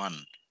minus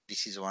 1.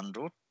 This is one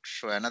root.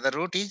 So another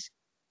root is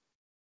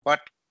what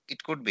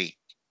it could be?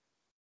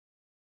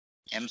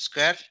 M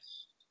square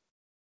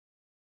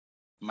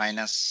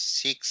minus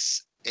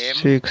 6m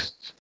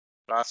 6.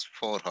 plus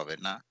 4 হবে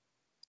না?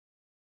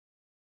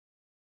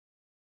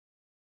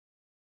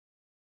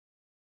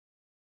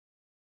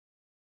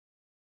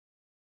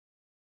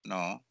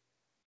 No,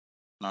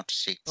 not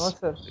 6. No,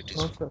 sir. It is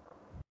No, sir.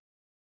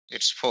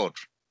 it's 4.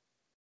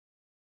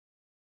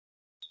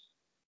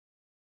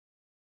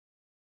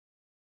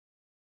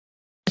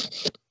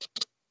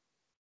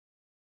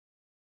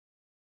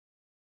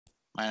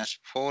 Minus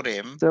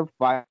 4m So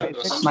 5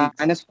 plus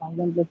minus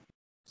 5m plus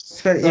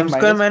Sir, sir m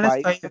square minus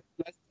minus 5 5.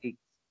 plus 6.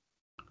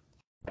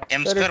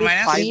 m Sir, square it is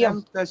minus 5m 3m.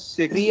 plus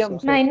 6. 3m,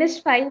 sir. minus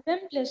 5m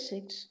plus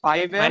 6.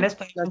 5m Minus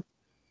plus 5.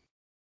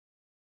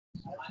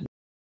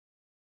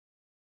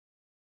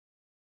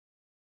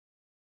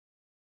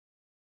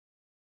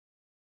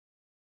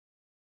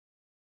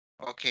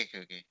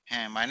 okay.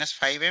 Minus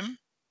 5m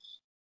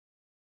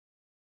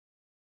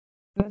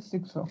Plus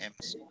 6, sir. m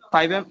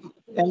 5m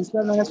m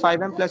square minus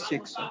 5m plus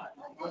 6.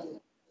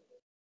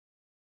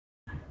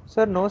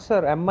 Sir, no,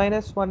 sir. M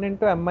minus 1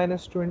 into M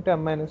minus 2 into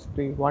M minus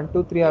 3. 1,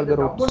 2, 3 are the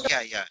roots.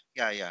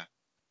 yeah.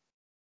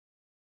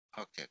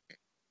 Okay.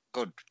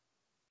 Good.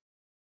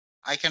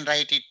 I can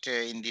write it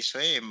in this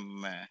way.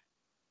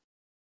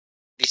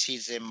 This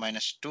is m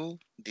minus 2.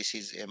 This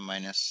is m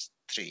minus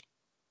 3.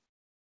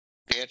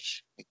 Here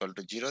equal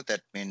to 0.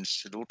 That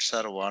means roots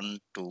are 1,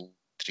 2,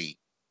 3.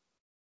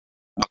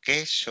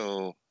 Okay,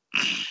 so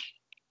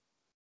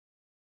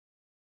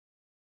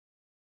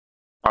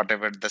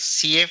whatever the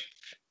CF,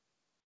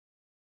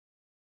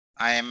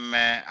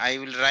 I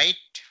will write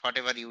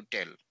whatever you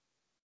tell.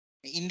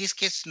 In this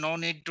case, no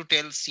need to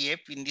tell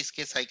CF. In this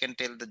case, I can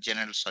tell the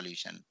general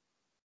solution.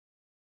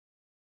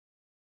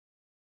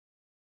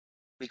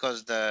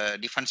 Because the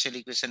differential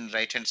equation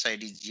right hand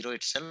side is 0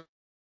 itself.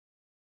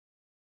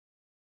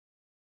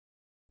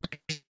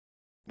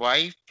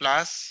 Y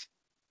plus,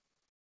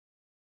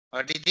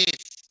 what is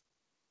this?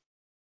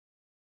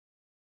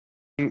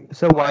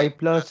 So y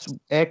plus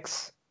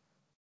x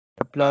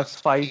plus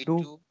phi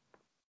 2,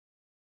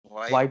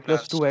 y y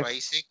plus plus 2x.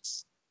 twice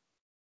x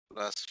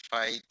plus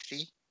phi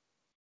 3,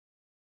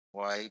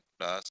 y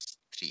plus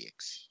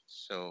 3x.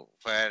 So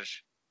where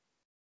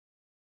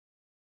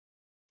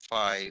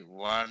phi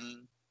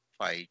 1,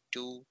 phi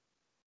 2,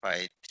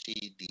 phi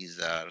 3, these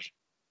are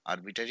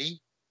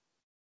arbitrary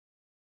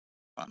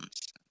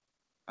functions.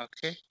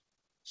 Okay,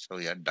 so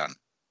we are done.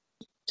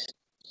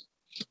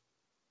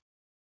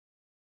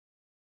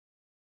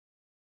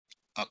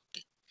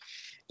 Okay.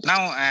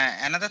 Now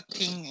another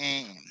thing,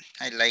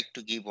 I like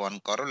to give one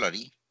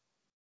corollary.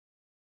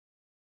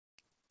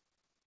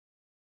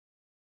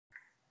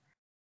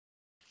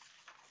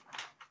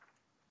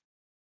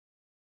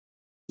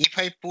 If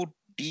I put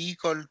d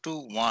equal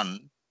to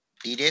 1,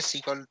 d dash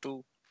equal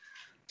to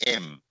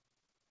m,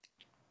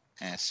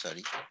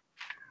 sorry,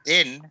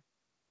 then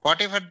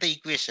whatever the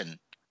equation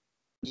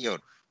here,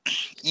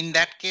 in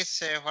that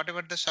case,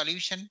 whatever the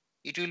solution,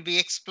 it will be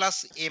x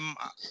plus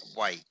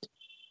my,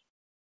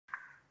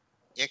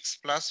 x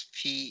plus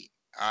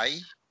phi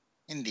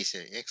in this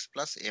way, x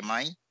plus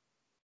mi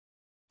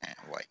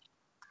y.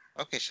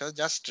 Okay, so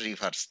just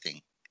reverse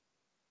thing.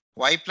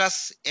 Y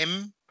plus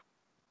m,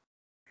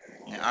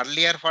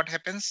 earlier what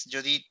happens?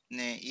 Jodi,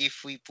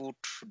 if we put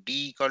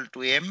d equal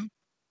to m,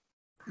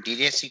 d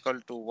dash equal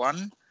to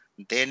 1,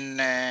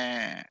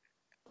 then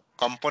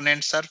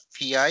components are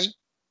phi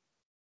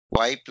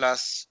y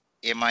plus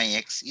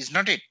mix, is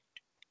not it?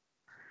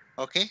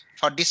 Okay,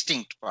 for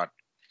distinct part.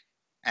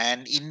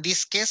 And in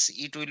this case,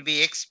 it will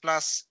be x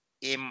plus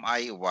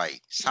miy.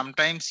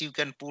 Sometimes you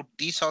can put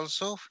this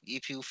also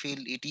if you feel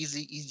it is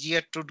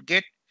easier to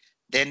get.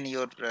 Then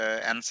your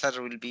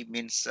answer will be,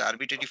 means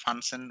arbitrary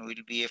function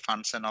will be a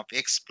function of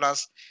x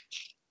plus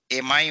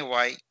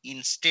miy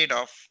instead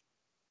of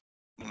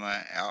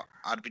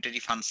arbitrary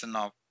function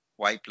of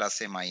y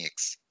plus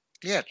mix.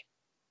 Clear?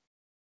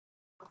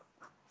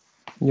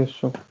 Yes,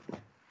 sir.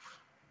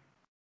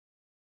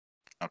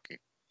 Okay.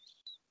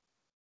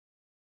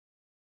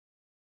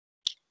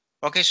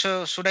 Okay,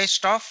 so should I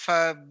stop?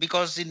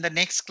 Because in the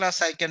next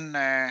class, I can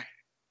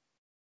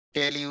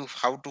tell you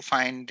how to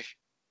find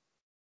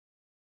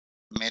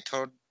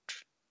method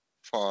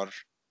for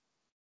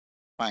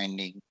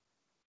finding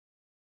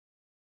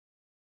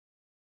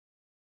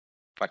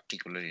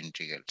particular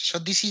integral. So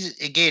this is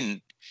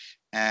again,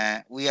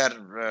 we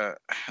are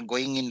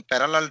going in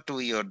parallel to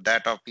your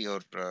that of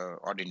your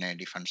ordinary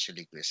differential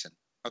equation.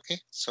 Okay,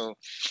 so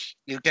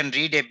you can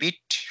read a bit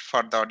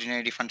for the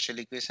ordinary differential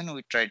equation.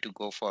 We try to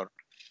go for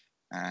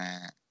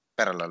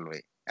parallel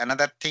way.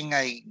 Another thing,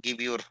 I give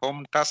your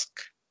home task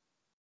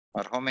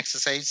or home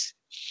exercise,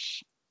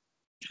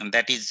 and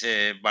that is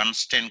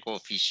Bernstein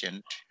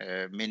coefficient.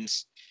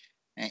 Means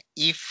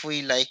if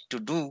we like to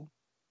do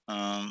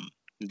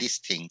this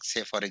thing,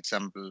 say for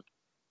example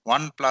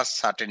 1 plus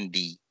certain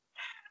d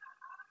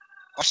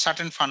or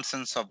certain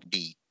functions of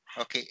d.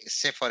 Okay,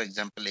 say for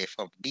example f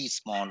of d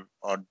small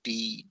or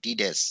d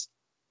dash,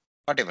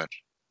 whatever,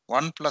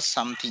 1 plus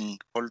something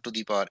whole to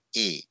the power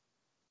a,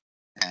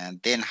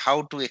 and then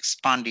how to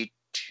expand it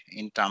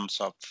in terms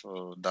of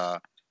the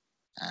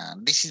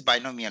this is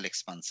binomial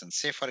expansion.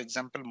 Say for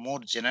example, more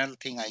general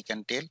thing I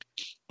can tell,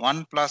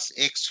 1 plus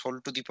x whole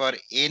to the power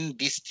n,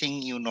 this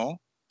thing you know,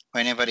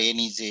 whenever n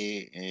is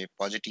a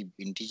positive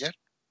integer.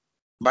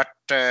 But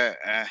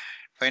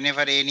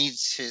whenever n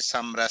is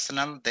some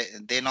rational,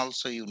 then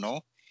also you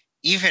know,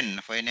 even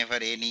whenever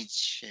n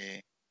is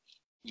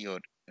your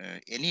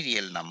any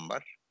real number,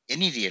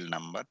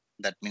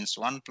 that means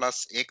 1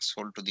 plus x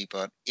whole to the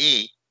power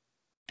a,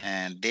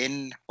 and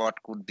then what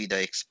could be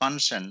the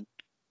expansion,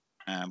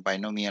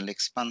 binomial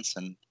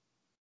expansion,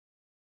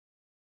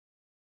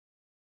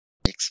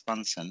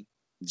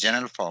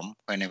 general form,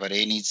 whenever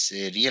n is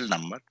a real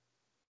number,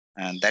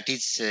 and that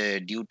is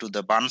due to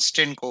the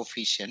Bernstein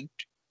coefficient.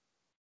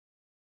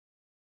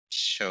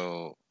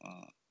 So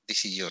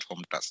this is your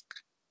home task.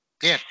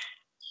 Clear?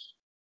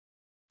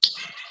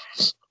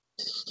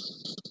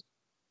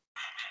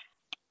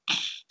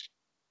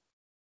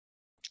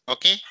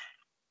 Okay.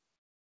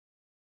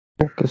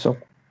 Okay,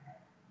 sir.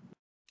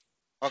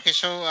 Okay,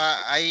 so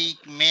I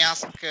may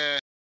ask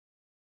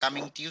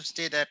coming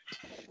Tuesday that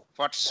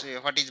what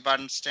is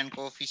Bernstein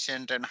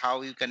coefficient and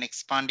how you can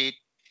expand it.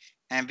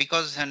 And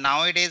because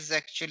nowadays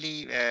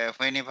actually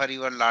whenever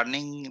you are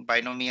learning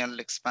binomial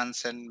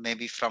expansion,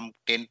 maybe from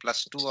 10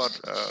 plus 2 or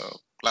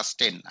class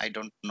 10, I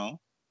don't know,